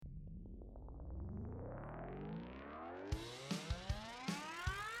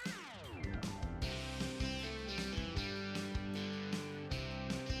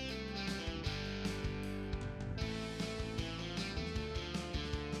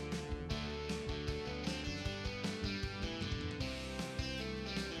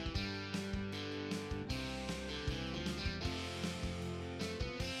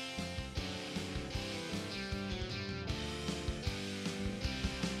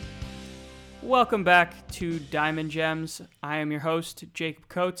Welcome back to Diamond Gems. I am your host, Jacob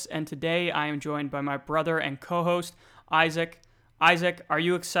Coates, and today I am joined by my brother and co-host, Isaac. Isaac, are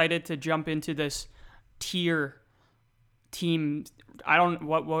you excited to jump into this team?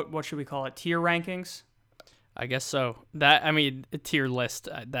 What should we call it? Tier rankings? I guess so. A tier list,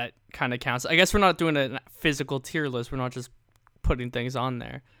 that kind of counts. I guess we're not doing a physical tier list. We're not just putting things on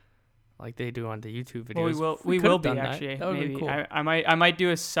there like they do on the YouTube videos. Well, we will be actually. That would maybe be cool. I might do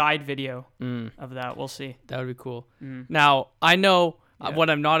a side video of that. We'll see. That would be cool. Now, I know Yeah.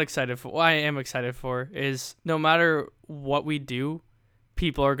 what I'm not excited for. What I am excited for is no matter what we do,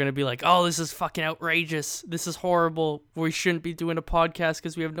 people are going to be like, oh, this is fucking outrageous. This is horrible. We shouldn't be doing a podcast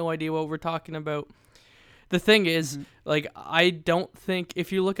because we have no idea what we're talking about. The thing is, I don't think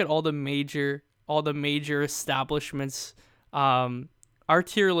if you look at all the major establishments, our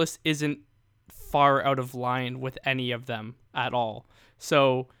tier list isn't far out of line with any of them at all.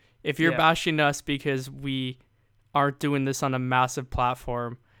 So if you're bashing us because we aren't doing this on a massive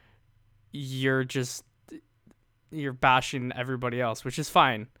platform, you're bashing everybody else, which is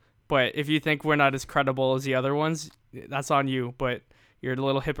fine. But if you think we're not as credible as the other ones, that's on you. But you're a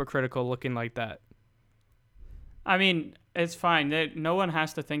little hypocritical looking like that. I mean, it's fine. No one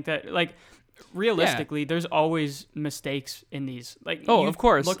has to think that. Like, realistically, there's always mistakes in these. Like, of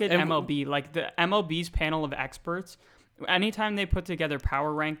course. Look at MLB. Like, the MLB's panel of experts, anytime they put together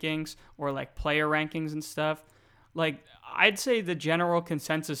power rankings or, like, player rankings and stuff, like, I'd say the general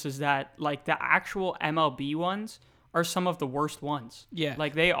consensus is that, like, the actual MLB ones are some of the worst ones. Yeah.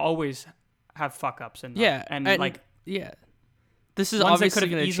 Like, they always have fuck-ups in them. Yeah. And This is ones that obviously could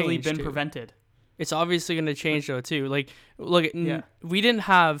going have to easily change, been too. prevented. It's obviously going to change, though, too. Like, look, we didn't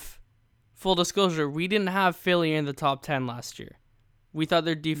have, full disclosure, we didn't have Philly in the top 10 last year. We thought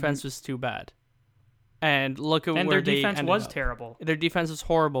their defense was too bad. And look at where their they defense ended was up. terrible. Their defense was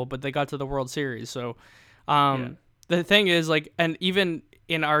horrible, but they got to the World Series. So, the thing is, like, and even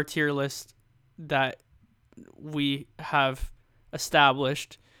in our tier list that we have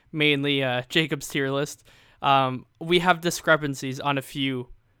established, mainly Jacob's tier list, we have discrepancies on a few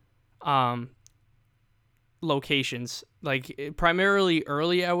locations, like primarily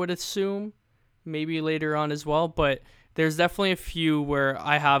early, I would assume, maybe later on as well, but there's definitely a few where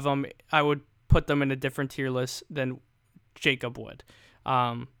I would put them in a different tier list than Jacob would.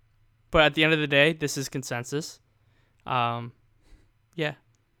 But at the end of the day, this is consensus.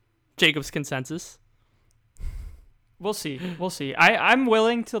 Jacob's consensus. We'll see. I'm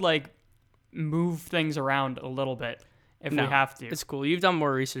willing to, like, move things around a little bit if we have to. It's cool. You've done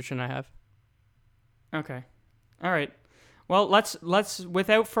more research than I have. Okay. All right. Well, let's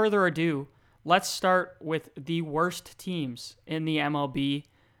without further ado, let's start with the worst teams in the MLB.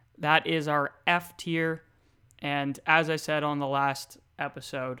 That is our F tier. And as I said on the last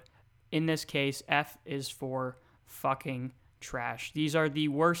episode, in this case, F is for fucking trash. These are the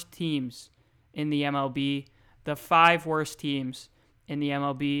worst teams in the MLB. The 5 worst teams in the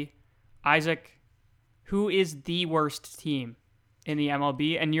MLB. Isaac, who is the worst team in the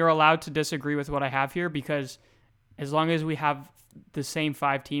MLB? And you're allowed to disagree with what I have here because as long as we have the same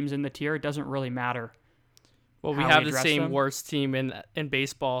 5 teams in the tier, it doesn't really matter. Well, we have the same worst team in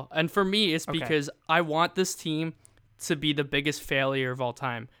baseball. And for me, it's because I want this team to be the biggest failure of all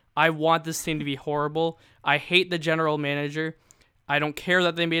time. I want this team to be horrible. I hate the general manager. I don't care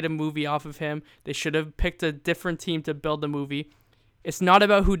that they made a movie off of him. They should have picked a different team to build the movie. It's not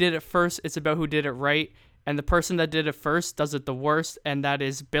about who did it first. It's about who did it right. And the person that did it first does it the worst, and that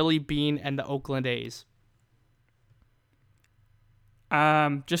is Billy Beane and the Oakland A's.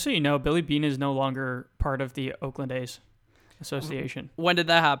 Just so you know, Billy Beane is no longer part of the Oakland A's Association. When did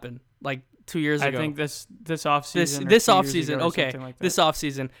that happen? Like 2 years ago? I think this offseason. This offseason, okay. Like this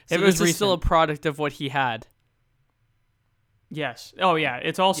offseason. So this is still a product of what he had. Yes. Oh, yeah.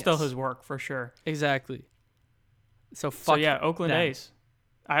 It's all still his work, for sure. Exactly. So fuck Oakland them. A's.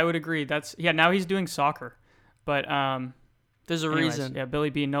 I would agree. Now he's doing soccer. But there's a reason. Yeah,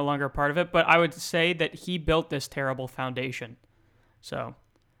 Billy Beane no longer a part of it. But I would say that he built this terrible foundation. So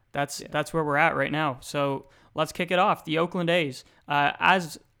that's where we're at right now. So let's kick it off. The Oakland A's.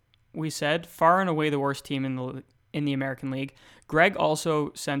 As we said, far and away the worst team in the American League. Greg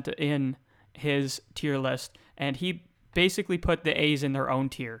also sent in his tier list, and he basically put the A's in their own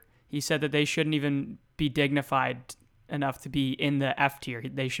tier. He said that they shouldn't even be dignified enough to be in the F tier.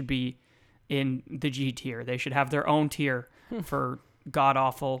 They should be in the G tier. They should have their own tier for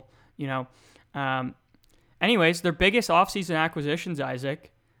god-awful, Anyways, their biggest offseason acquisitions,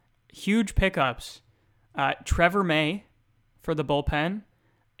 Isaac, huge pickups. Trevor May for the bullpen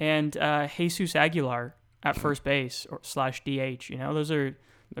and Jesus Aguilar at first base /DH. Those are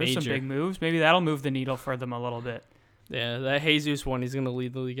There's some big moves. Maybe that'll move the needle for them a little bit. Yeah, that Jesus one, he's going to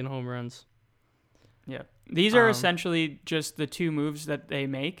lead the league in home runs. Yeah. These are essentially just the two moves that they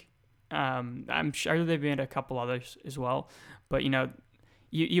make. I'm sure they've made a couple others as well. But,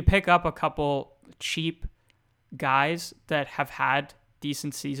 you pick up a couple cheap guys that have had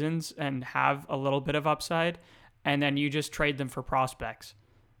decent seasons and have a little bit of upside, and then you just trade them for prospects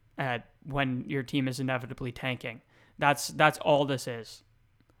when your team is inevitably tanking. That's all this is.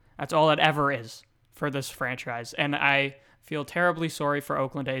 That's all it ever is for this franchise. And I feel terribly sorry for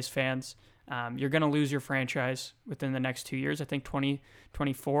Oakland A's fans. You're going to lose your franchise within the next 2 years. I think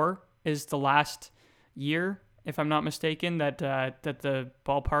 2024 is the last year, if I'm not mistaken, that the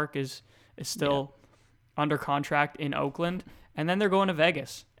ballpark is still under contract in Oakland. And then they're going to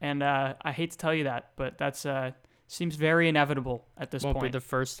Vegas. And I hate to tell you that, but that's seems very inevitable at this point. Won't be the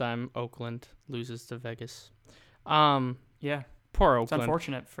first time Oakland loses to Vegas. Yeah. Poor Oakland. It's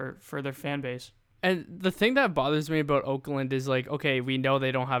unfortunate for their fan base. And the thing that bothers me about Oakland is, like, okay, we know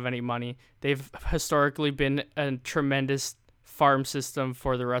they don't have any money. They've historically been a tremendous farm system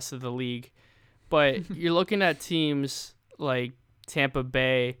for the rest of the league. But you're looking at teams like Tampa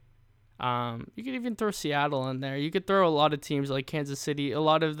Bay. You could even throw Seattle in there. You could throw a lot of teams like Kansas City, a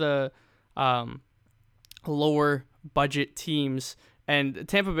lot of the lower budget teams. And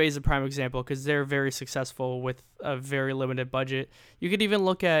Tampa Bay is a prime example because they're very successful with a very limited budget. You could even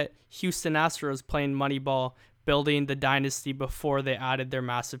look at Houston Astros playing Moneyball, building the dynasty before they added their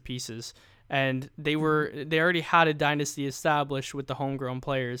massive pieces. And they already had a dynasty established with the homegrown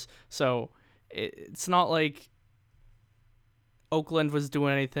players. So it's not like Oakland was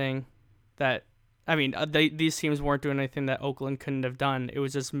doing anything that, these teams weren't doing anything that Oakland couldn't have done. It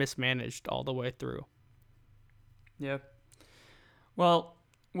was just mismanaged all the way through. Yeah. Well,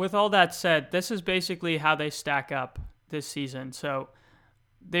 with all that said, this is basically how they stack up this season. So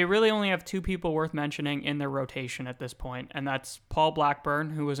they really only have two people worth mentioning in their rotation at this point, and that's Paul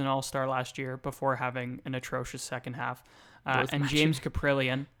Blackburn, who was an all-star last year before having an atrocious second half, and James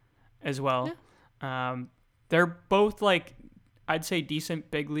Caprillion as well. Yeah. They're both, I'd say decent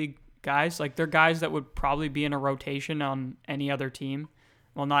big league guys. They're guys that would probably be in a rotation on any other team.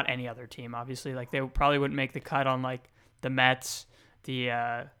 Well, not any other team, obviously. They probably wouldn't make the cut on, the Mets,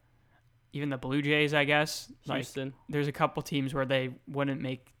 even the Blue Jays, I guess. Houston. There's a couple teams where they wouldn't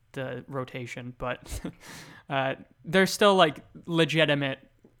make the rotation, but they're still legitimate,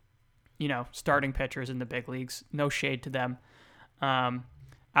 starting pitchers in the big leagues. No shade to them.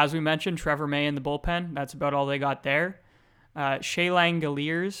 As we mentioned, Trevor May in the bullpen. That's about all they got there. Shea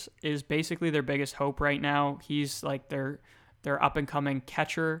Langoliers is basically their biggest hope right now. He's their up and coming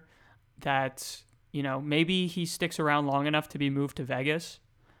catcher that, maybe he sticks around long enough to be moved to Vegas.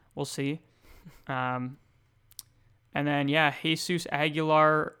 We'll see. And then, Jesus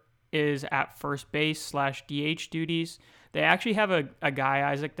Aguilar is at first base / DH duties. They actually have a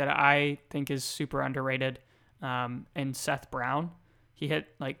guy, Isaac, that I think is super underrated, in Seth Brown. He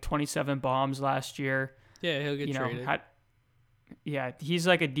hit 27 bombs last year. Yeah, he'll get traded. He's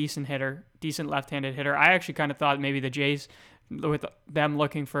a decent hitter, decent left-handed hitter. I actually kind of thought maybe the Jays, with them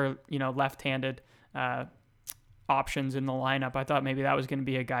looking for, left-handed options in the lineup, I thought maybe that was going to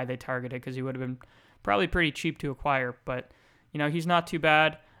be a guy they targeted because he would have been probably pretty cheap to acquire. But, he's not too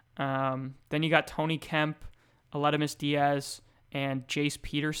bad. Then you got Tony Kemp, Aledmus Diaz, and Jace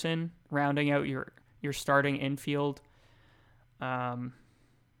Peterson rounding out your starting infield. The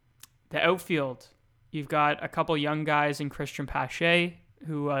outfield, you've got a couple young guys in Christian Pache,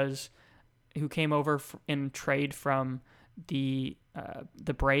 who came over in trade from the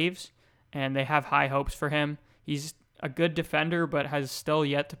Braves, and they have high hopes for him. He's a good defender, but has still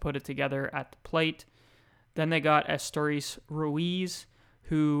yet to put it together at the plate. Then they got Esteuris Ruiz,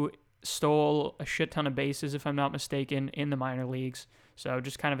 who stole a shit ton of bases, if I'm not mistaken, in the minor leagues. So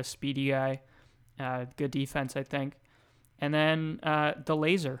just kind of a speedy guy. Good defense, I think. And then the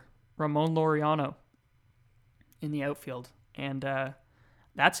laser, Ramon Laureano, in the outfield. And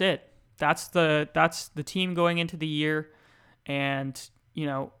that's it. That's the team going into the year. And,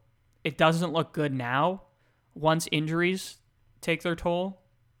 it doesn't look good now. Once injuries take their toll,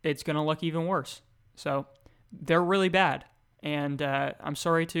 it's going to look even worse. So they're really bad. And I'm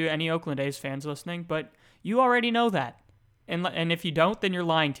sorry to any Oakland A's fans listening, but you already know that. And if you don't, then you're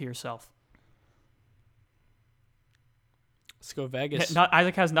lying to yourself. Let's go Vegas.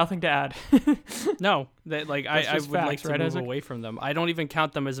 Isaac has nothing to add. No, I would like to move away from them. I don't even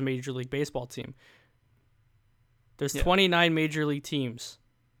count them as a Major League Baseball team. There's 29 Major League teams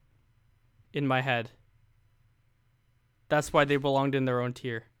in my head. That's why they belonged in their own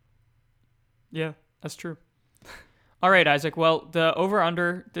tier. Yeah, that's true. All right, Isaac. Well, the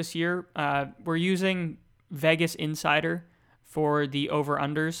over-under this year, we're using Vegas Insider for the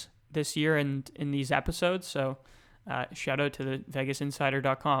over-unders this year and in these episodes. So shout out to the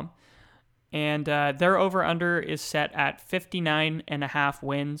vegasinsider.com. And their over-under is set at 59.5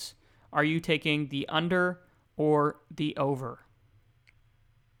 wins. Are you taking the under or the over?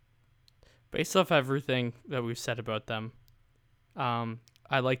 Based off everything that we've said about them,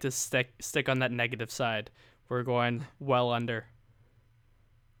 I like to stick on that negative side. We're going well under.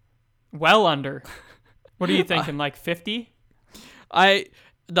 Well under. What are you thinking, like 50?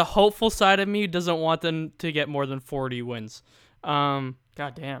 The hopeful side of me doesn't want them to get more than 40 wins. God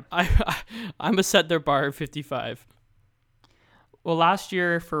damn. I'm gonna set their bar at 55. Well, last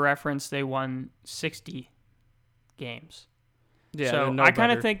year, for reference, they won 60 games. Yeah, so I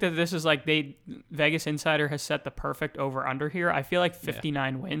kind of think that this is like Vegas Insider has set the perfect over under here. I feel like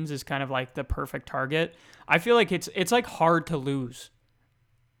 59 wins is kind of like the perfect target. I feel like it's like hard to lose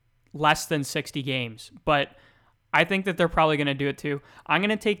less than 60 games, but I think that they're probably going to do it too. I'm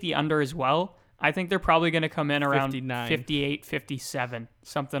going to take the under as well. I think they're probably going to come in around 59. 58, 57,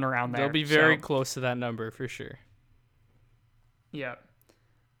 something around there. They'll be very close to that number for sure. Yeah.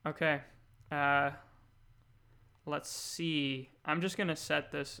 Okay. Let's see. I'm just gonna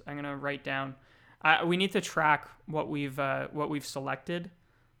set this. I'm gonna write down. We need to track what we've selected,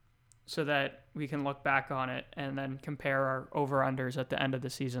 so that we can look back on it and then compare our over/unders at the end of the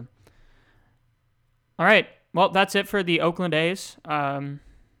season. All right. Well, that's it for the Oakland A's.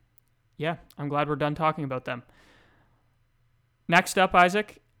 Yeah, I'm glad we're done talking about them. Next up,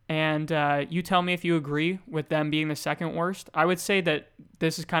 Isaac, and you tell me if you agree with them being the second worst. I would say that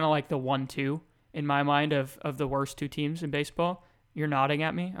this is kind of like the 1-2 in my mind of the worst two teams in baseball. You're nodding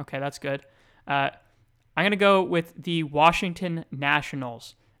at me? Okay, that's good. I'm going to go with the Washington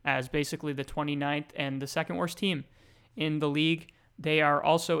Nationals as basically the 29th and the second worst team in the league. They are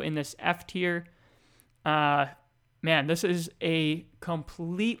also in this F tier. Man, this is a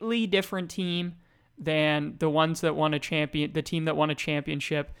completely different team than the ones that won the team that won a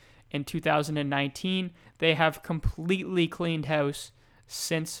championship in 2019. They have completely cleaned house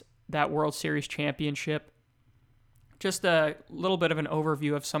since that World Series championship. Just a little bit of an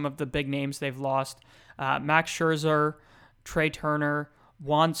overview of some of the big names they've lost. Max Scherzer, Trey Turner,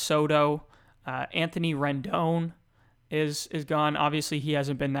 Juan Soto, Anthony Rendon is gone. Obviously, he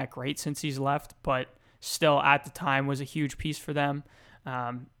hasn't been that great since he's left, but still at the time was a huge piece for them.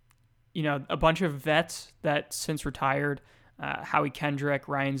 A bunch of vets that since retired, Howie Kendrick,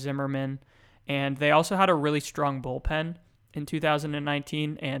 Ryan Zimmerman, and they also had a really strong bullpen in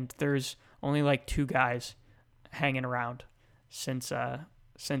 2019, and there's only like two guys hanging around since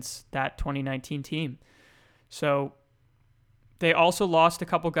that 2019 team. So they also lost a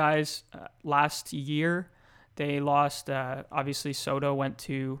couple guys last year. They lost, obviously Soto went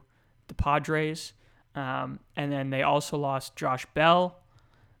to the Padres, and then they also lost Josh Bell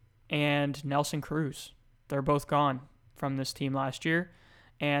and Nelson Cruz. They're both gone from this team last year.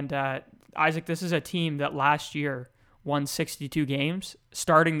 And Isaac, this is a team that last year won 62 games,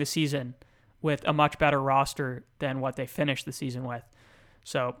 starting the season with a much better roster than what they finished the season with.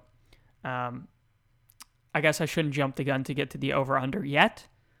 So I guess I shouldn't jump the gun to get to the over-under yet.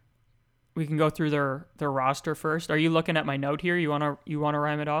 We can go through their roster first. Are you looking at my note here? You wanna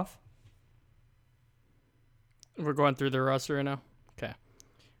rhyme it off? We're going through their roster right now? Okay.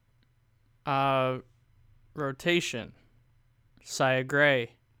 Rotation. Josiah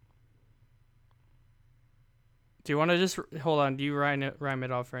Gray. Do you want to just hold on? Do you rhyme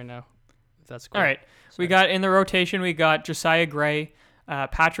it off right now? If that's cool. All right. Sorry. We got in the rotation. We got Josiah Gray,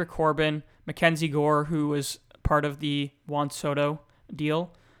 Patrick Corbin, Mackenzie Gore, who was part of the Juan Soto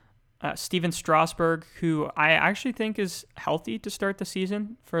deal, Steven Strasburg, who I actually think is healthy to start the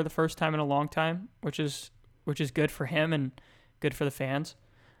season for the first time in a long time, which is good for him and good for the fans.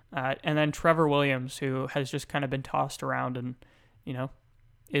 And then Trevor Williams, who has just kind of been tossed around and,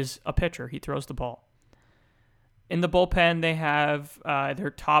 is a pitcher. He throws the ball. In the bullpen, they have their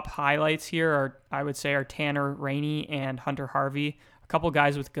top highlights here are Tanner Rainey and Hunter Harvey, a couple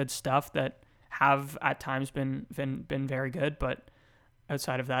guys with good stuff that have at times been very good, but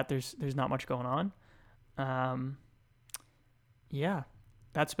outside of that, there's not much going on. Yeah,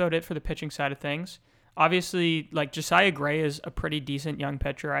 that's about it for the pitching side of things. Obviously, like Josiah Gray is a pretty decent young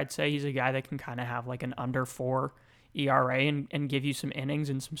pitcher. I'd say he's a guy that can kind of have like an under 4 ERA and give you some innings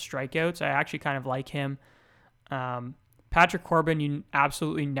and some strikeouts. I actually kind of like him. Patrick Corbin, you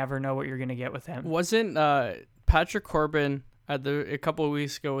absolutely never know what you're going to get with him. Wasn't Patrick Corbin a couple of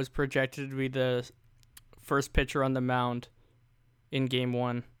weeks ago was projected to be the first pitcher on the mound in Game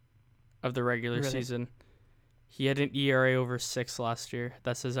 1 of the regular season? He had an ERA over 6 last year.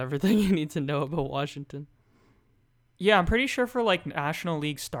 That says everything you need to know about Washington. Yeah, I'm pretty sure for like National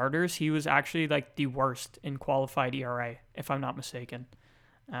League starters, he was actually like the worst in qualified ERA, if I'm not mistaken.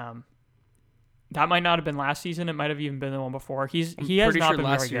 That might not have been last season. It might have even been the one before. He has not been very good. Pretty sure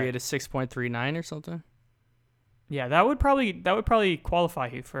last year he had a 6.39 or something. Yeah, that would probably qualify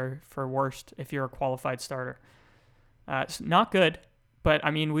you for worst if you're a qualified starter. It's not good, but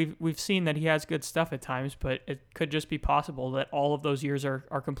I mean we've seen that he has good stuff at times, but it could just be possible that all of those years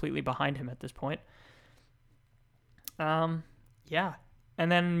are completely behind him at this point. Yeah.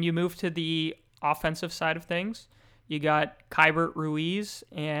 And then you move to the offensive side of things. You got Keibert Ruiz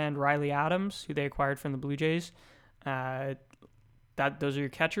and Riley Adams, who they acquired from the Blue Jays. Those are your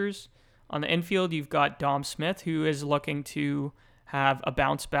catchers. On the infield, you've got Dom Smith, who is looking to have a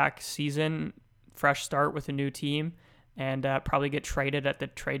bounce-back season, fresh start with a new team, and probably get traded at the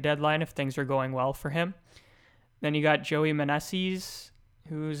trade deadline if things are going well for him. Then you got Joey Meneses,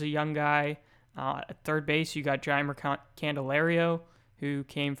 who's a young guy. At third base, you got Jeimer Candelario, who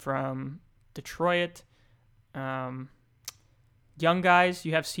came from Detroit. Young guys,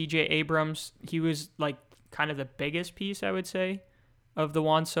 you have CJ Abrams. He was like kind of the biggest piece, I would say, of the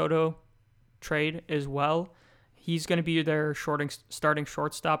Juan Soto trade as well. He's going to be their starting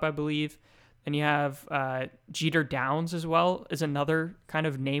shortstop, I believe. Then you have Jeter Downs as well, is another kind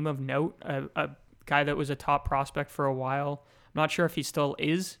of name of note, a guy that was a top prospect for a while. I'm not sure if he still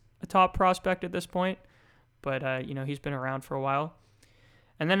is a top prospect at this point, but he's been around for a while.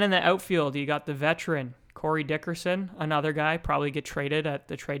 And then in the outfield, you got the veteran Corey Dickerson, another guy, probably get traded at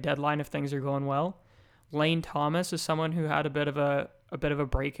the trade deadline if things are going well. Lane Thomas is someone who had a bit of a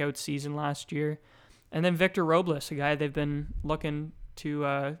breakout season last year. And then Victor Robles, a guy they've been looking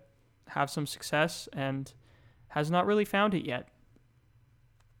to have some success and has not really found it yet.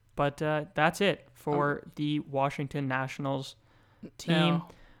 But that's it for the Washington Nationals team. Now,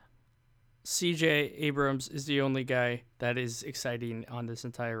 CJ Abrams is the only guy that is exciting on this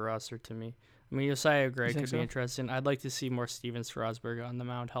entire roster to me. I mean, Josiah Gray could be interesting. I'd like to see more Steven Strasburg on the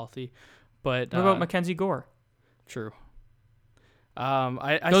mound healthy. But what about Mackenzie Gore? True.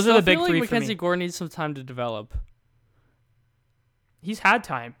 Those are the big three for me. Mackenzie Gore needs some time to develop. He's had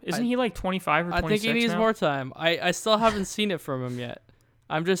time. Isn't he like 25 or 26 I think he needs more time. I still haven't seen it from him yet.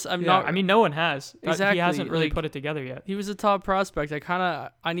 I'm not. I mean, no one has. Exactly. He hasn't really put it together yet. He was a top prospect.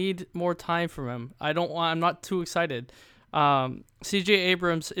 I need more time from him. I'm not too excited. C.J.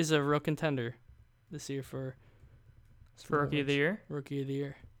 Abrams is a real contender this year for Rookie of the Year. Rookie of the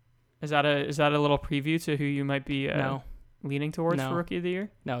Year. Is that a little preview to who you might be leaning towards for Rookie of the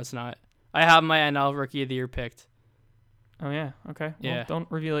Year? No, it's not. I have my NL Rookie of the Year picked. Oh yeah. Okay. Yeah. Well, don't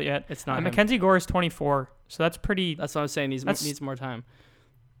reveal it yet. It's not. Mackenzie Gore is 24, so that's pretty. That's what I'm saying. Needs more time.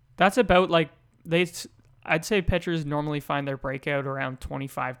 That's about like I'd say pitchers normally find their breakout around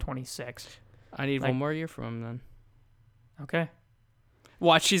 25, 26. I need one more year from him then. Okay.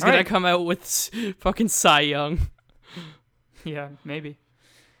 Watch, he's going to come out with fucking Cy Young. Yeah, maybe.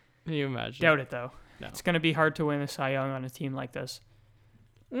 Can you imagine? Doubt it, though. No. It's going to be hard to win a Cy Young on a team like this.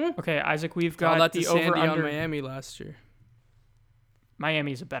 Okay, Isaac, we've got got the over-under. On Miami last year.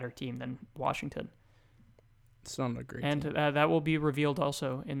 Miami's a better team than Washington. It's not a great team. And that will be revealed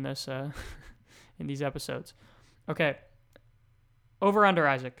also in this in these episodes. Okay. Over-under,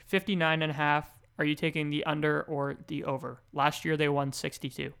 Isaac. 59.5. Are you taking the under or the over? Last year they won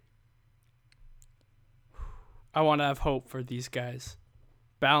 62. I want to have hope for these guys.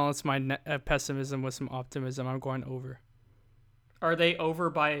 Balance my pessimism with some optimism. I'm going over. Are they over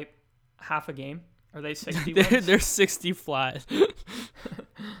by half a game? Are they 60 wins? They're 60 flat.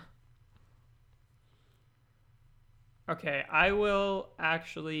 Okay, I will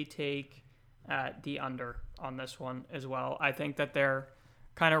actually take the under on this one as well. I think that they're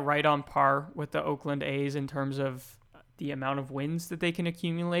kind of right on par with the Oakland A's in terms of the amount of wins that they can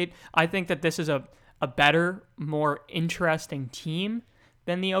accumulate. I think that this is a better, more interesting team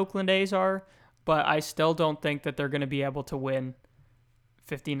than the Oakland A's are, but I still don't think that they're going to be able to win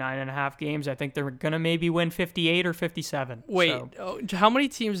 59.5 games. I think they're going to maybe win 58 or 57. Wait, how many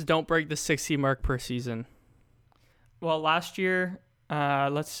teams don't break the 60 mark per season? Well, last year,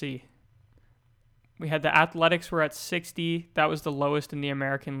 let's see. We had the Athletics were at 60. That was the lowest in the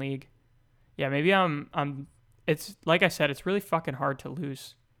American League. Yeah, maybe it's like I said, it's really fucking hard to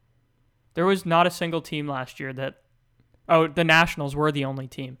lose. There was not a single team last year the Nationals were the only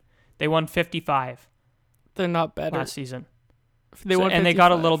team. They won 55. They're not better. Last season. They won 55. And they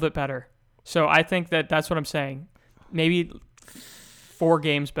got a little bit better. So I think that's what I'm saying. Maybe 4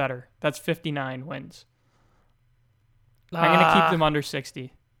 games better. That's 59 wins. I'm going to keep them under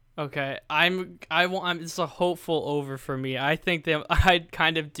 60. Okay, it's a hopeful over for me. I think I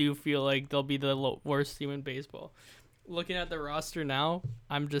kind of do feel like they'll be the worst team in baseball. Looking at the roster now,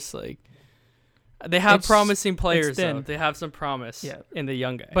 I'm just like, they have promising players though. They have some promise in the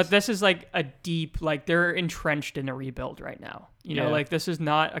young guys. But this is like a deep, like they're entrenched in a rebuild right now. You know, like this is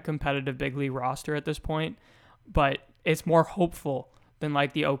not a competitive big league roster at this point, but it's more hopeful than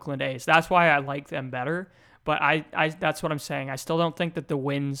like the Oakland A's. That's why I like them better. But I that's what I'm saying. I still don't think that the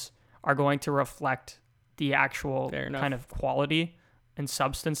wins are going to reflect the actual kind of quality and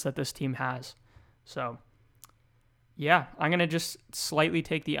substance that this team has. So, yeah, I'm going to just slightly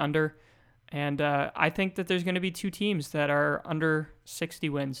take the under. And I think that there's going to be two teams that are under 60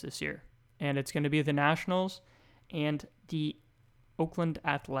 wins this year. And it's going to be the Nationals and the Oakland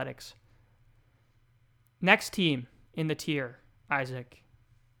Athletics. Next team in the tier, Isaac.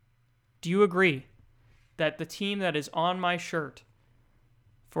 Do you agree that the team that is on my shirt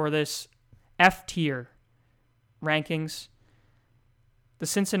for this F tier rankings, the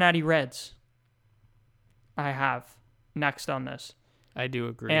Cincinnati Reds, I have next on this? I do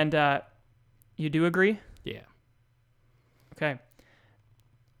agree. And you do agree? Yeah. Okay.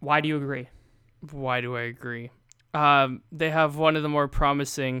 Why do you agree? Why do I agree? They have one of the more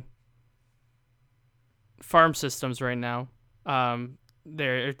promising farm systems right now.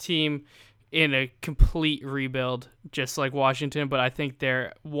 They're a team in a complete rebuild, just like Washington, but I think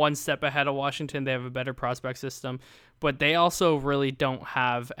they're one step ahead of Washington. They have a better prospect system, but they also really don't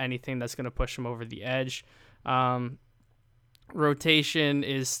have anything that's going to push them over the edge. Rotation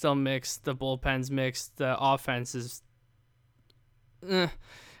is still mixed. The bullpen's mixed. The offense is...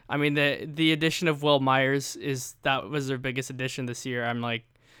 I mean, the addition of Will Myers that was their biggest addition this year. I'm like,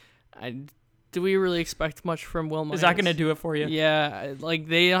 do we really expect much from Will Myers? Is that going to do it for you? Yeah, like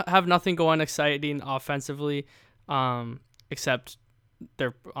they have nothing going exciting offensively, except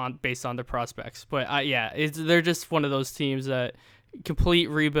they're based on their prospects. But they're just one of those teams that complete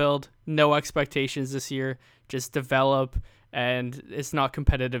rebuild, no expectations this year, just develop, and it's not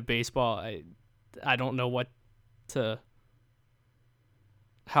competitive baseball. I don't know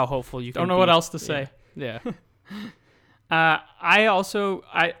how hopeful you can don't know be. what else to say. Yeah.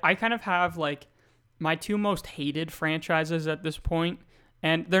 I kind of have like my two most hated franchises at this point,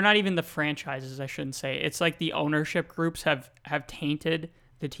 and they're not even the franchises, I shouldn't say. It's like the ownership groups have tainted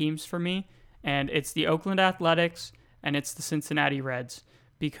the teams for me, and it's the Oakland Athletics and it's the Cincinnati Reds,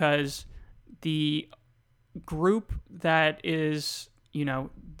 because the group that is,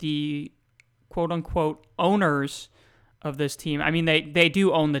 the quote unquote owners of this team. I mean, they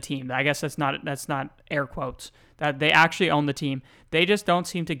do own the team. I guess that's not air quotes. That they actually own the team. They just don't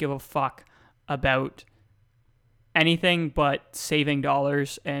seem to give a fuck about anything but saving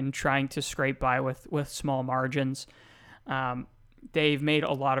dollars and trying to scrape by with small margins. They've made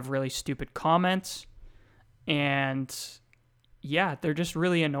a lot of really stupid comments, and yeah, they're just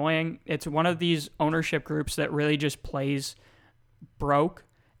really annoying. It's one of these ownership groups that really just plays broke,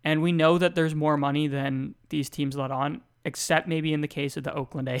 and we know that there's more money than these teams let on, except maybe in the case of the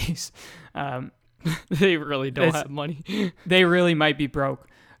Oakland A's. They really don't have money. They really might be broke.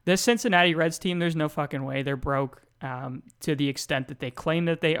 This Cincinnati Reds team, there's no fucking way they're broke to the extent that they claim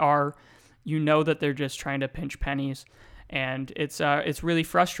that they are. You know that they're just trying to pinch pennies, and it's really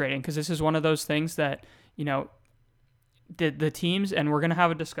frustrating because this is one of those things that, the teams, and we're going to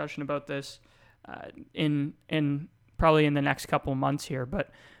have a discussion about this in probably in the next couple of months here, but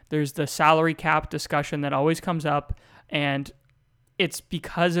there's the salary cap discussion that always comes up, and it's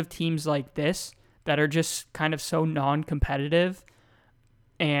because of teams like this that are just kind of so non-competitive,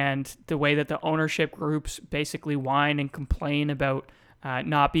 and the way that the ownership groups basically whine and complain about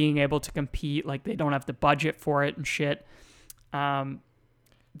not being able to compete, like they don't have the budget for it and shit.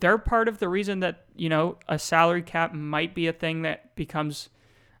 They're part of the reason that, a salary cap might be a thing that becomes,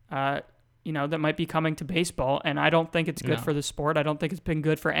 that might be coming to baseball. And I don't think it's good for the sport. I don't think it's been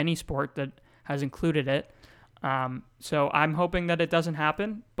good for any sport that has included it. So I'm hoping that it doesn't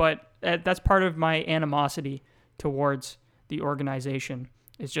happen, but that's part of my animosity towards the organization,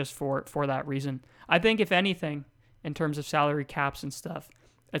 is just for that reason. I think if anything, in terms of salary caps and stuff,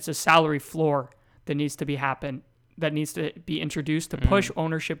 it's a salary floor that needs to be introduced to push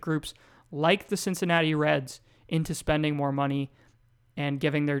ownership groups like the Cincinnati Reds into spending more money and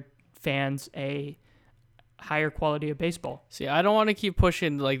giving their fans a higher quality of baseball. See, I don't want to keep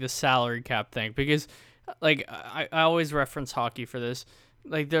pushing like the salary cap thing, because like I always reference hockey for this.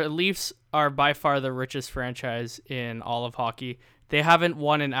 Like, the Leafs are by far the richest franchise in all of hockey. They haven't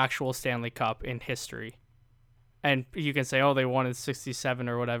won an actual Stanley Cup in history. And you can say, they won in 67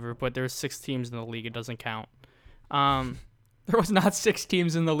 or whatever, but there's 6 teams in the league. It doesn't count. There was not 6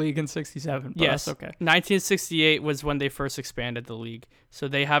 teams in the league in 67. But yes. That's okay. 1968 was when they first expanded the league. So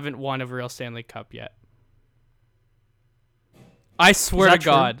they haven't won a real Stanley Cup yet. I swear to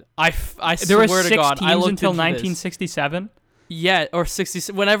God. I swear to God. There were 6 teams until 1967? Yeah, or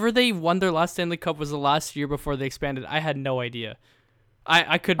 60. Whenever they won their last Stanley Cup was the last year before they expanded. I had no idea.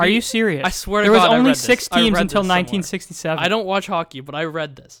 I could be, Are you serious? I swear to God, there was only 6 teams until 1967. I don't watch hockey, but I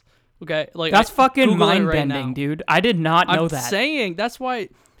read this. Okay, like that's fucking mind bending, dude. I did not know that. I'm saying that's why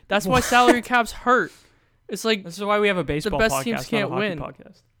salary caps hurt. It's like this is why we have a baseball podcast. The best teams can't win.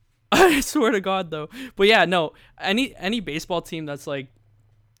 Podcast. I swear to God, though. But yeah, no. Any baseball team that's like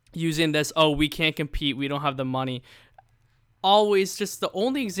using this, oh, we can't compete, we don't have the money. Always, just the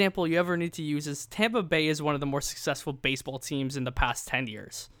only example you ever need to use is Tampa Bay is one of the more successful baseball teams in the past 10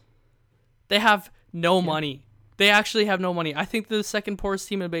 years. They have no money. They actually have no money. I think they're the second poorest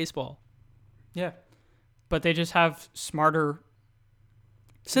team in baseball. Yeah. But they just have smarter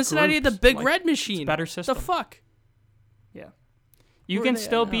Cincinnati groups. The Big Red Machine. Better system. The fuck? Yeah. You can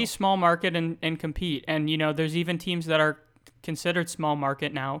still be small market and compete. And, you know, there's even teams that are considered small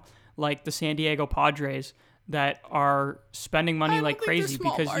market now, like the San Diego Padres, that are spending money like crazy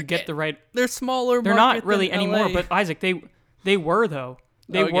because you get the right. They're smaller. They're not really anymore. But Isaac, they were though.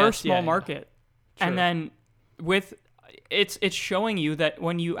 They were small market, True. And then with it's showing you that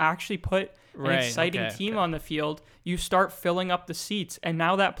when you actually put an exciting team on the field, you start filling up the seats, and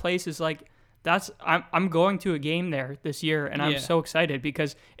now that place is like. I'm going to a game there this year, and I'm so excited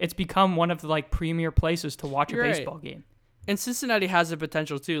because it's become one of the like premier places to watch a baseball game. And Cincinnati has the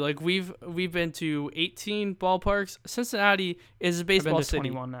potential too. Like we've been to 18 ballparks. Cincinnati is a baseball I've been to city.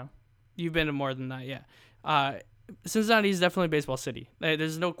 21 now. You've been to more than that, yeah. Cincinnati is definitely a baseball city.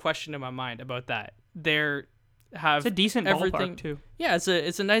 There's no question in my mind about that. It's a decent ballpark too. Yeah,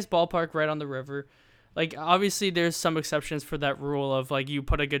 it's a nice ballpark right on the river. Like obviously there's some exceptions for that rule of like you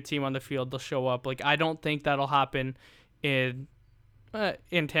put a good team on the field, they'll show up. Like I don't think that'll happen in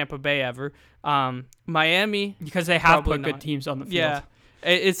Tampa Bay ever. Miami, because they have put good teams on the field. Yeah.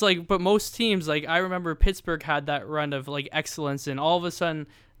 It's like, but most teams, like I remember Pittsburgh had that run of like excellence, and all of a sudden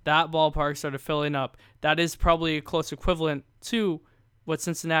that ballpark started filling up. That is probably a close equivalent to what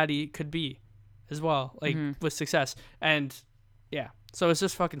Cincinnati could be as well, like with success. And yeah, so it's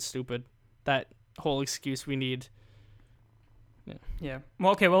just fucking stupid, that whole excuse we need. Yeah.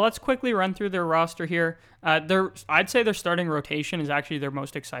 Well, okay. Well, let's quickly run through their roster here. I'd say their starting rotation is actually their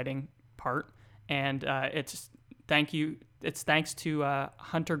most exciting part, and it's thanks to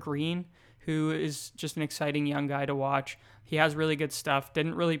Hunter Green, who is just an exciting young guy to watch. He has really good stuff.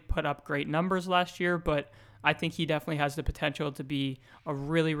 Didn't really put up great numbers last year, but I think he definitely has the potential to be a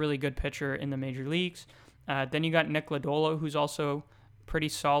really, really good pitcher in the major leagues. Then you got Nick Lodolo, who's also pretty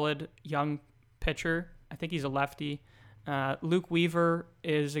solid young pitcher. I think he's a lefty. Luke Weaver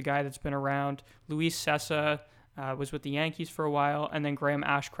is a guy that's been around. Luis Cessa was with the Yankees for a while. And then Graham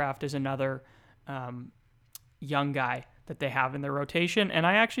Ashcraft is another young guy that they have in their rotation. And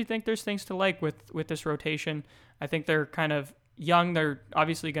I actually think there's things to like with this rotation. I think they're kind of young. They're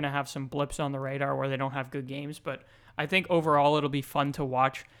obviously going to have some blips on the radar where they don't have good games. But I think overall it'll be fun to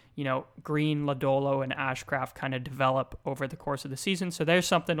watch, you know, Green, Lodolo, and Ashcraft kind of develop over the course of the season. So there's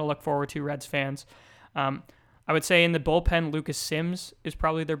something to look forward to, Reds fans. I would say in the bullpen, Lucas Sims is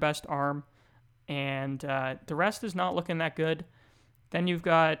probably their best arm, and the rest is not looking that good. Then you've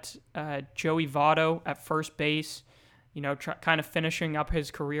got Joey Votto at first base, you know, kind of finishing up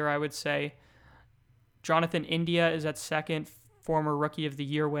his career, I would say. Jonathan India is at second, former Rookie of the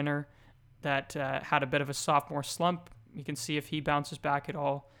Year winner that had a bit of a sophomore slump. You can see if he bounces back at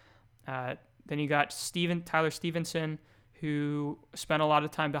all. Then you got Tyler Stevenson, who spent a lot of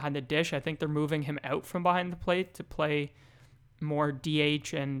time behind the dish. I think they're moving him out from behind the plate to play more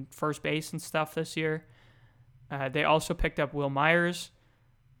DH and first base and stuff this year. They also picked up Will Myers,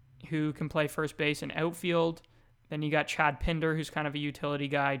 who can play first base and outfield. Then you got Chad Pinder, who's kind of a utility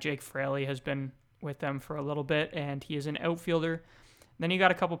guy. Jake Fraley has been with them for a little bit, and he is an outfielder. Then you got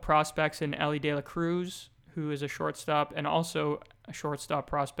a couple prospects in Ellie De La Cruz, who is a shortstop, and also a shortstop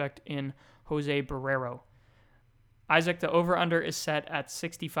prospect in Jose Barrero. Isaac, the over-under is set at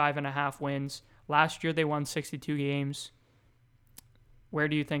 65.5 wins. Last year they won 62 games. Where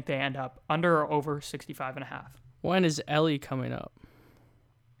do you think they end up? Under or over 65.5? When is Ellie coming up?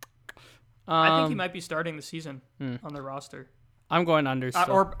 I think he might be starting the season on the roster. I'm going under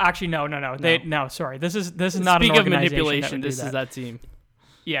still. Or actually, no. Sorry, this is not an organization. Speak of manipulation, this is that team.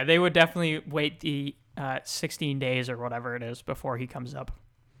 Yeah, they would definitely wait the 16 days or whatever it is before he comes up.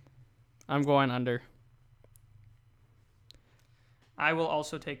 I'm going under. I will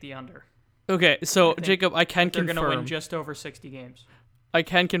also take the under. Okay, so Jacob, I can confirm. They're going to win just over 60 games. I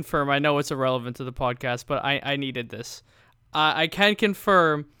can confirm. I know it's irrelevant to the podcast, but I needed this. I can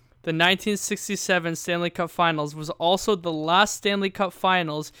confirm the 1967 Stanley Cup Finals was also the last Stanley Cup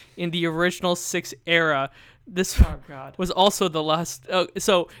Finals in the original 6 era. This was also the last.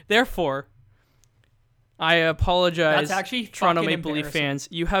 So, therefore, I apologize. That's actually Toronto Maple Leaf fans.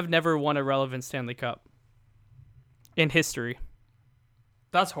 You have never won a relevant Stanley Cup in history.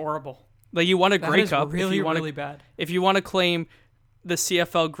 That's horrible. Like, you won a Grey Cup. Really bad. If you want to claim the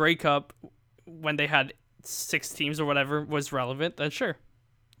CFL Grey Cup when they had 6 teams or whatever was relevant, then sure.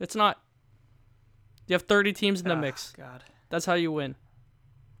 It's not. You have 30 teams in the mix. God. That's how you win.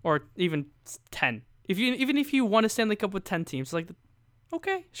 Or even 10. Even if you won a Stanley Cup with 10 teams, like,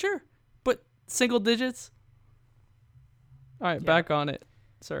 okay, sure. But single digits? All right, back on it.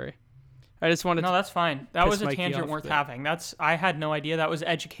 Sorry. I just wanted to. No, that's fine. That was a tangent worth having. I had no idea. That was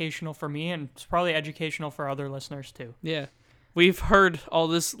educational for me, and it's probably educational for other listeners too. Yeah. We've heard all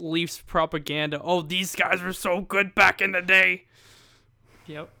this Leafs propaganda. Oh, these guys were so good back in the day.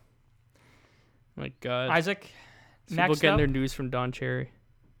 Yep. My God. Isaac, people getting their news from Don Cherry.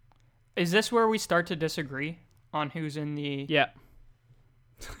 Is this where we start to disagree on who's in the... Yeah.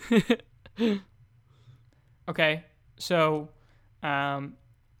 Okay, so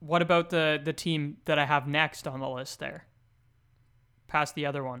what about the team that I have next on the list there? Past the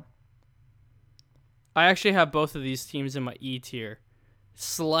other one. I actually have both of these teams in my E tier.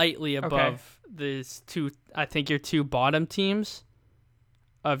 Slightly above these two, I think your 2 bottom teams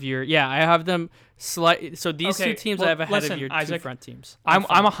of your... Yeah, I have them slight. So these 2 teams I have ahead of your Isaac, 2 front teams. I'm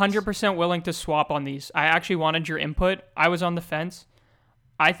 100% willing to swap on these. I actually wanted your input. I was on the fence.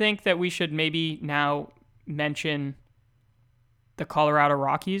 I think that we should maybe now mention the Colorado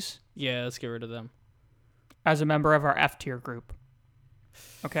Rockies. Yeah, let's get rid of them. As a member of our F tier group.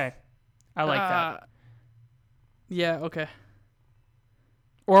 Okay. I like that. Yeah, okay.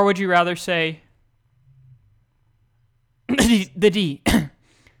 Or would you rather say the D?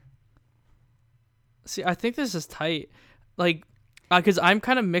 See, I think this is tight. Like, because I'm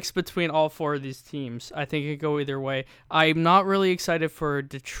kind of mixed between all 4 of these teams. I think it could go either way. I'm not really excited for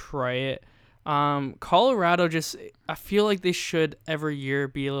Detroit. Colorado I feel like they should every year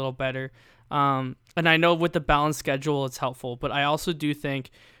be a little better. And I know with the balanced schedule, it's helpful. But I also do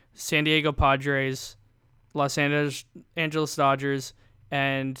think San Diego Padres, Los Angeles Dodgers,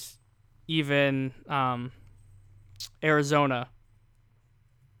 and even Arizona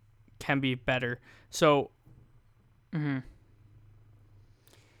can be better. So,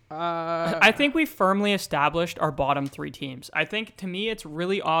 I think we firmly established our bottom 3 teams. I think, to me, it's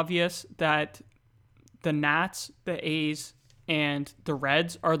really obvious that the Nats, the A's, and the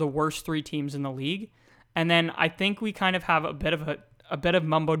Reds are the worst 3 teams in the league. And then I think we kind of have a bit of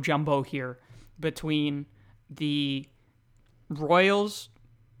mumbo jumbo here between the Royals,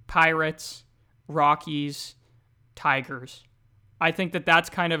 Pirates, Rockies, Tigers. I think that that's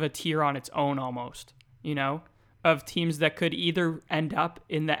kind of a tier on its own almost, of teams that could either end up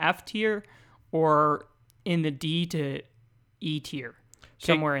in the F tier or in the D to E tier,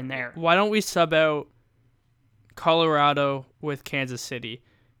 somewhere in there. Why don't we sub out Colorado with Kansas City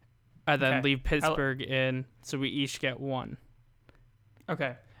and then leave Pittsburgh in so we each get 1?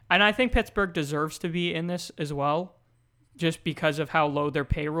 Okay. And I think Pittsburgh deserves to be in this as well, just because of how low their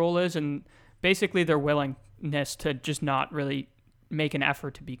payroll is and basically their willingness to just not really make an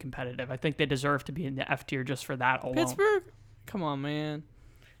effort to be competitive. I think they deserve to be in the F tier just for that alone. Pittsburgh? Come on, man.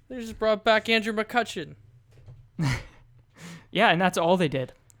 They just brought back Andrew McCutchen. Yeah, and that's all they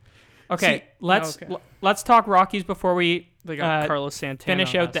did. Okay, let's talk Rockies before we Carlos Santana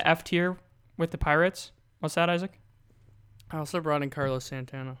finish out the F tier with the Pirates. What's that, Isaac? I also brought in Carlos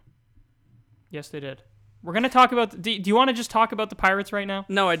Santana. Yes, they did. We're going to talk about... Do you want to just talk about the Pirates right now?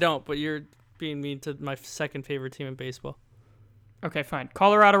 No, I don't, but you're being mean to my second favorite team in baseball. Okay, fine.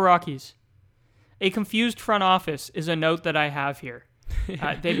 Colorado Rockies. A confused front office is a note that I have here.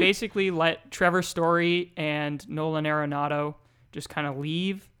 They basically let Trevor Story and Nolan Arenado just kind of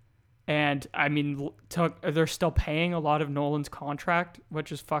leave. And, I mean, they're still paying a lot of Nolan's contract,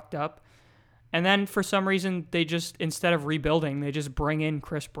 which is fucked up. And then, for some reason, they just, instead of rebuilding, they just bring in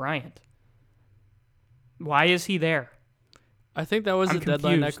Chris Bryant. Why is he there? I think that was a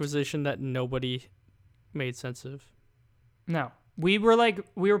deadline acquisition that nobody made sense of. No. We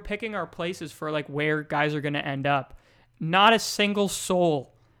were picking our places for, where guys are going to end up. Not a single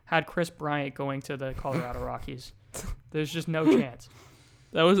soul had Chris Bryant going to the Colorado Rockies. There's just no chance.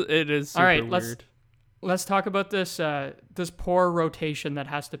 It is super weird. All right, let's talk about this poor rotation that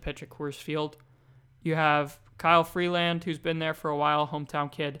has to pitch at Coors Field. You have Kyle Freeland, who's been there for a while,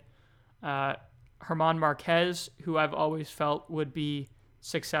 hometown kid. German Marquez, who I've always felt would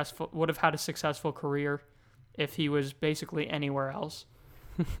have had a successful career if he was basically anywhere else.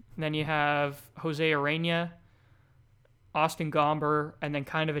 Then you have Jose Arena, Austin Gomber, and then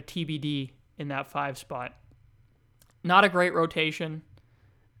kind of a TBD in that 5 spot. Not a great rotation.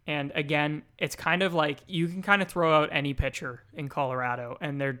 And again, it's kind of like you can kind of throw out any pitcher in Colorado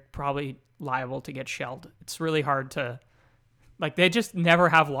and they're probably liable to get shelled. It's really hard to, they just never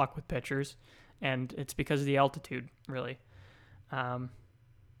have luck with pitchers, and it's because of the altitude, really.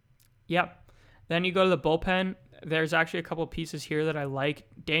 Yep. Then you go to the bullpen. There's actually a couple of pieces here that I like.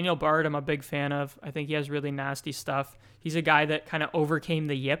 Daniel Bard, I'm a big fan of. I think he has really nasty stuff. He's a guy that kind of overcame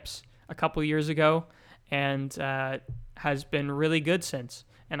the yips a couple years ago and has been really good since.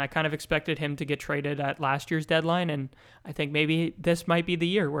 And I kind of expected him to get traded at last year's deadline, and I think maybe this might be the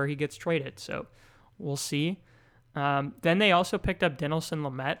year where he gets traded. So we'll see. Then they also picked up Dinelson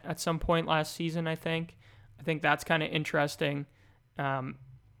Lamet at some point last season, I think. I think that's kind of interesting.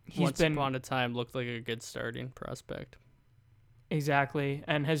 Once upon a time looked like a good starting prospect. Exactly,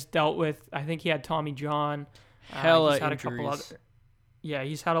 and has dealt with, I think he had Tommy John. He's had injuries.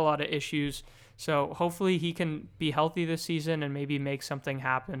 He's had a lot of issues. So hopefully he can be healthy this season and maybe make something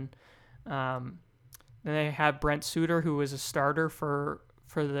happen. Then they have Brent Suter, who was a starter for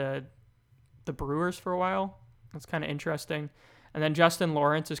the Brewers for a while. That's kind of interesting. And then Justin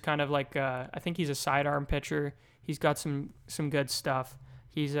Lawrence is kind of like, I think he's a sidearm pitcher. He's got some good stuff.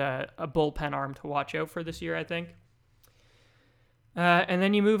 He's a bullpen arm to watch out for this year, I think. And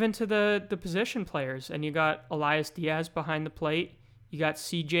then you move into the position players, and you got Elias Diaz behind the plate. You got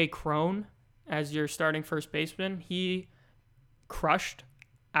CJ Cron as your starting first baseman. He crushed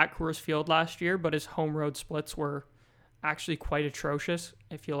at Coors Field last year, but his home road splits were actually quite atrocious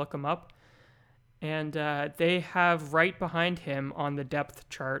if you look him up. And they have right behind him on the depth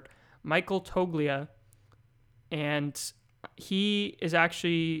chart Michael Toglia, and he is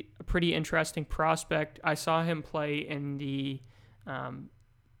actually a pretty interesting prospect. I saw him play in the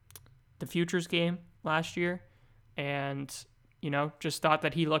Futures game last year, and just thought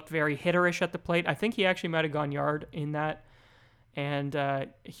that he looked very hitterish at the plate. I think he actually might have gone yard in that, and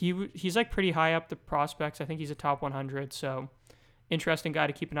he's like pretty high up the prospects. I think he's a top 100, so interesting guy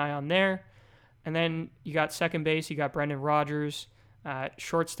to keep an eye on there. And then you got second base, you got Brendan Rodgers.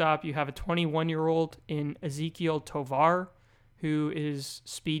 Shortstop, you have a 21-year-old in Ezekiel Tovar, who is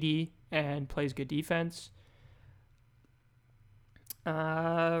speedy and plays good defense.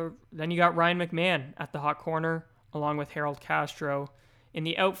 Then you got Ryan McMahon at the hot corner, along with Harold Castro. In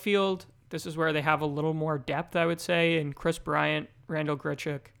the outfield, this is where they have a little more depth, I would say, in Chris Bryant, Randall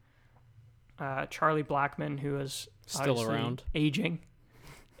Grichuk, Charlie Blackmon, who is still around, aging,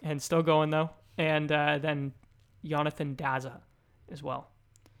 and still going, though. And then Jonathan Daza as well.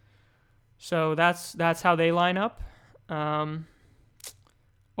 So that's how they line up.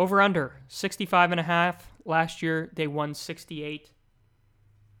 Over under 65.5. Last year they won 68.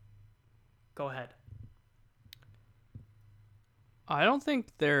 Go ahead. I don't think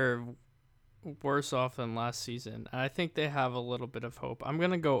they're worse off than last season. I think they have a little bit of hope. I'm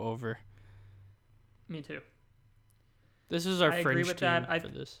gonna go over. Me too. This is our fringe team for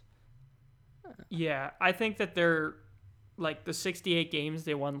this. Yeah, I think that they're like the 68 games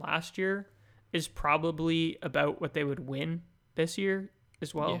they won last year is probably about what they would win this year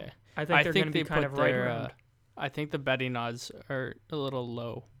as well. Yeah. I think they're going to be kind of right around. I think the betting odds are a little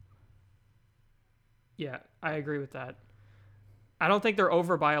low. Yeah, I agree with that. I don't think they're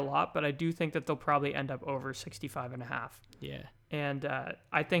over by a lot, but I do think that they'll probably end up over 65.5. Yeah. And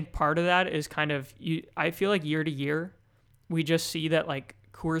I think part of that is kind of, I feel like year to year, we just see that like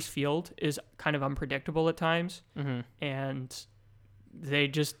Coors Field is kind of unpredictable at times. Mm-hmm. And they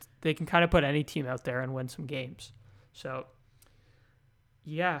can kind of put any team out there and win some games. So,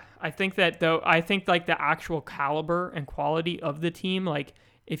 yeah, I think that though, like the actual caliber and quality of the team, like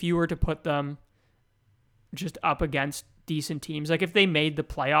if you were to put them just up against decent teams, like if they made the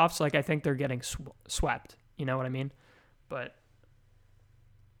playoffs, like I think they're getting swept. You know what I mean? But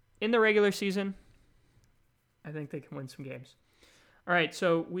in the regular season, I think they can win some games. All right,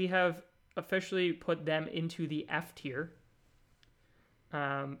 so we have officially put them into the F tier.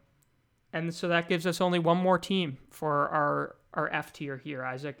 And so that gives us only one more team for our F tier here,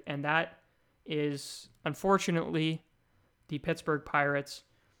 Isaac, and that is, unfortunately, the Pittsburgh Pirates.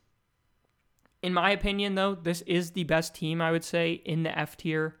 In my opinion, though, this is the best team, I would say, in the F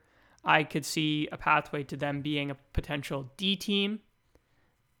tier. I could see a pathway to them being a potential D team.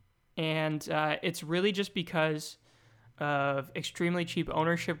 And it's really just because of extremely cheap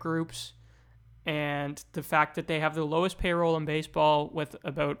ownership groups and the fact that they have the lowest payroll in baseball with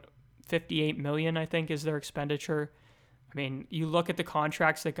about $58 million, I think, is their expenditure. I mean, you look at the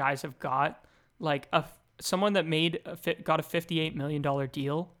contracts that guys have got, like someone that got a $58 million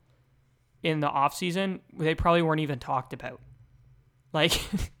deal in the offseason, they probably weren't even talked about. Like,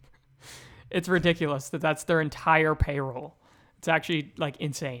 it's ridiculous that that's their entire payroll. It's actually, like,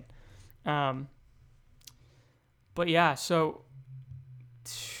 insane. But yeah, so,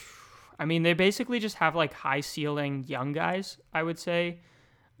 I mean, they basically just have, like, high ceiling young guys, I would say.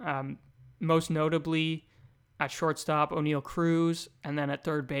 Most notably at shortstop, O'Neal Cruz, and then at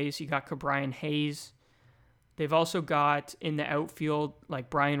third base, you got Ke'Bryan Hayes. They've also got in the outfield, like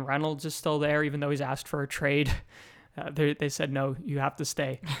Brian Reynolds is still there, even though he's asked for a trade. They said, no, you have to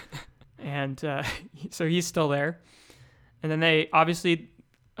stay. And so he's still there. And then they obviously,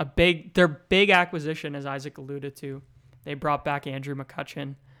 their big acquisition, as Isaac alluded to, they brought back Andrew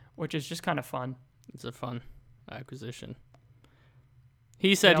McCutchen, which is just kind of fun. It's a fun acquisition.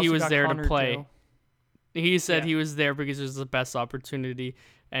 He said he was there to play. Joe. He said he was there because it was the best opportunity,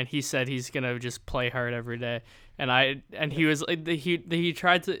 and he said he's gonna just play hard every day. And he was like, he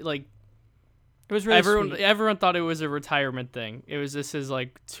tried to, like, it was really everyone thought it was a retirement thing. It was just his,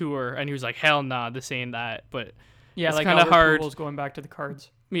 like, tour, and he was like, hell nah, this ain't that. But yeah, it's like kind of hard. Going back to the Cards.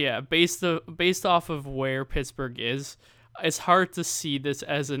 Yeah, based off of where Pittsburgh is, it's hard to see this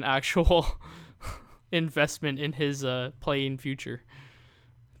as an actual investment in his playing future.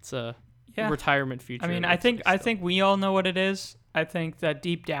 It's a retirement future. I mean, I think we all know what it is. I think that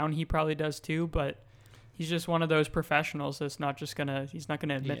deep down he probably does too, but he's just one of those professionals that's he's not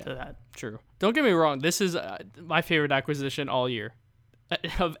gonna admit to that. True. Don't get me wrong. This is my favorite acquisition all year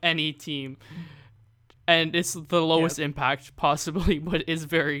of any team, and it's the lowest impact possibly, but it's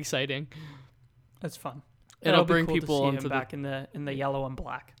very exciting. That's fun. It'll bring cool people into back in the yellow and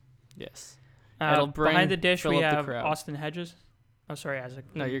black. Yes. It'll bring behind the dish we have Austin Hedges. Oh, sorry, Isaac.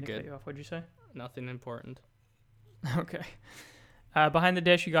 No, you're good. What'd you say? Nothing important. Okay. Behind the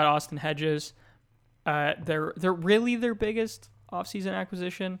dish, you got Austin Hedges. They're really their biggest offseason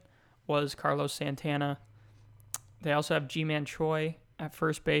acquisition was Carlos Santana. They also have G-Man Choi at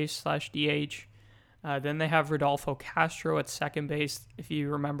first base /DH. Then they have Rodolfo Castro at second base. If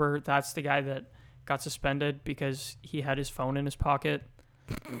you remember, that's the guy that got suspended because he had his phone in his pocket.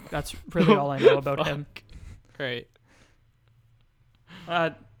 That's really all I know about him. Right.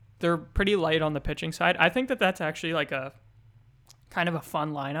 They're pretty light on the pitching side. I think that's actually like a kind of a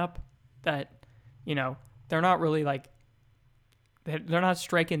fun lineup that, you know, they're not really like, they're not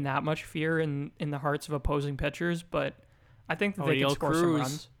striking that much fear in the hearts of opposing pitchers, but I think that they can score some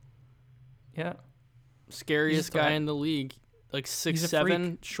runs. Yeah. Scariest guy in the league. Like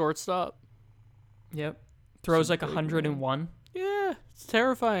 6'7" shortstop. Yep. Throws like 101. Yeah, it's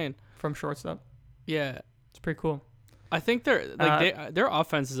terrifying. From shortstop. Yeah. It's pretty cool. I think their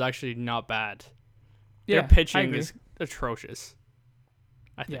offense is actually not bad. Yeah, their pitching is atrocious.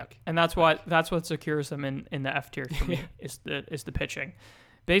 I think. Yeah. And that's what secures them in the F tier for me is the pitching.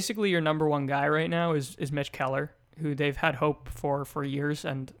 Basically, your number one guy right now is Mitch Keller, who they've had hope for years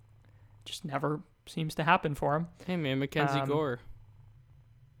and just never seems to happen for him. Hey man, Mackenzie Gore.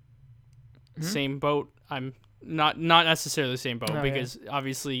 Same boat. I'm not necessarily the same boat because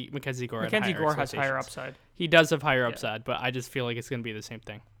obviously Mackenzie Gore has higher upside. He does have higher upside, but I just feel like it's going to be the same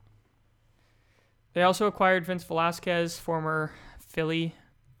thing. They also acquired Vince Velasquez, former Philly,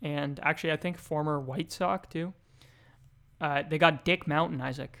 and actually I think former White Sox too. They got Dick Mountain,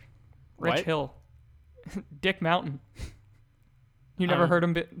 Isaac. Rich Hill. Dick Mountain. You never heard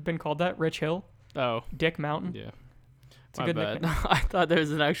him been called that? Rich Hill? Oh. Dick Mountain? Yeah. It's a good nickname. I thought there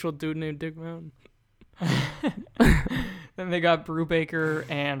was an actual dude named Dick Mountain. Then they got Brubaker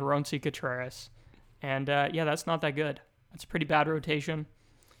and Ronci Contreras. And that's not that good. That's a pretty bad rotation.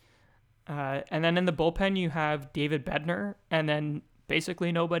 And then in the bullpen, you have David Bednar, and then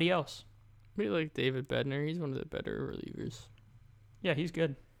basically nobody else. We like David Bednar. He's one of the better relievers. Yeah, he's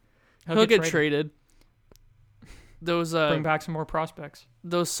good. He'll get traded. Those bring back some more prospects.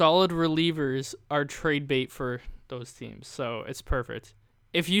 Those solid relievers are trade bait for those teams, so it's perfect.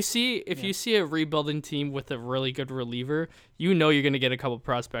 If you see a rebuilding team with a really good reliever, you know you're going to get a couple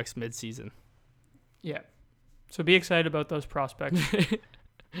prospects mid-season. Yeah. So be excited about those prospects.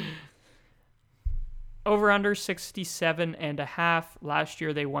 Over under 67.5. Last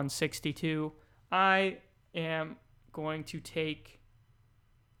year they won 62. I am going to take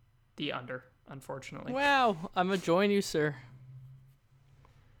the under, unfortunately. Wow, I'm going to join you, sir.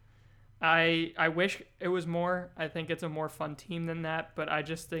 I wish it was more. I think it's a more fun team than that, but I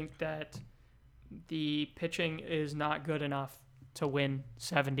just think that the pitching is not good enough to win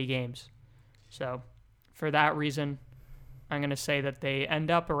 70 games. So, for that reason, I'm going to say that they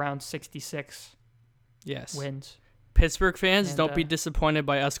end up around 66 wins. Pittsburgh fans, don't be disappointed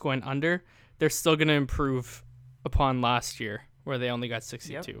by us going under. They're still going to improve upon last year, where they only got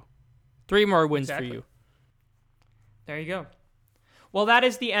 62. Yep. 3 more wins for you. There you go. Well, that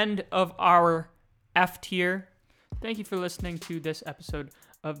is the end of our F tier. Thank you for listening to this episode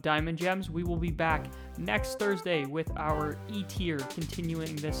of Diamond Gems. We will be back next Thursday with our E tier,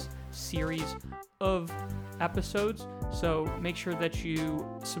 continuing this series of episodes. So make sure that you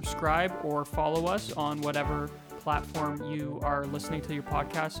subscribe or follow us on whatever platform you are listening to your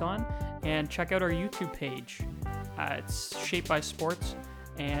podcasts on, and check out our YouTube page. It's Shaped by Sports,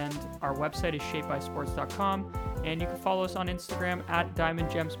 and our website is shapedbysports.com, and you can follow us on Instagram at Diamond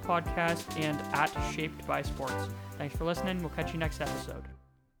Gems Podcast and at Shaped by Sports. Thanks for listening. We'll catch you next episode.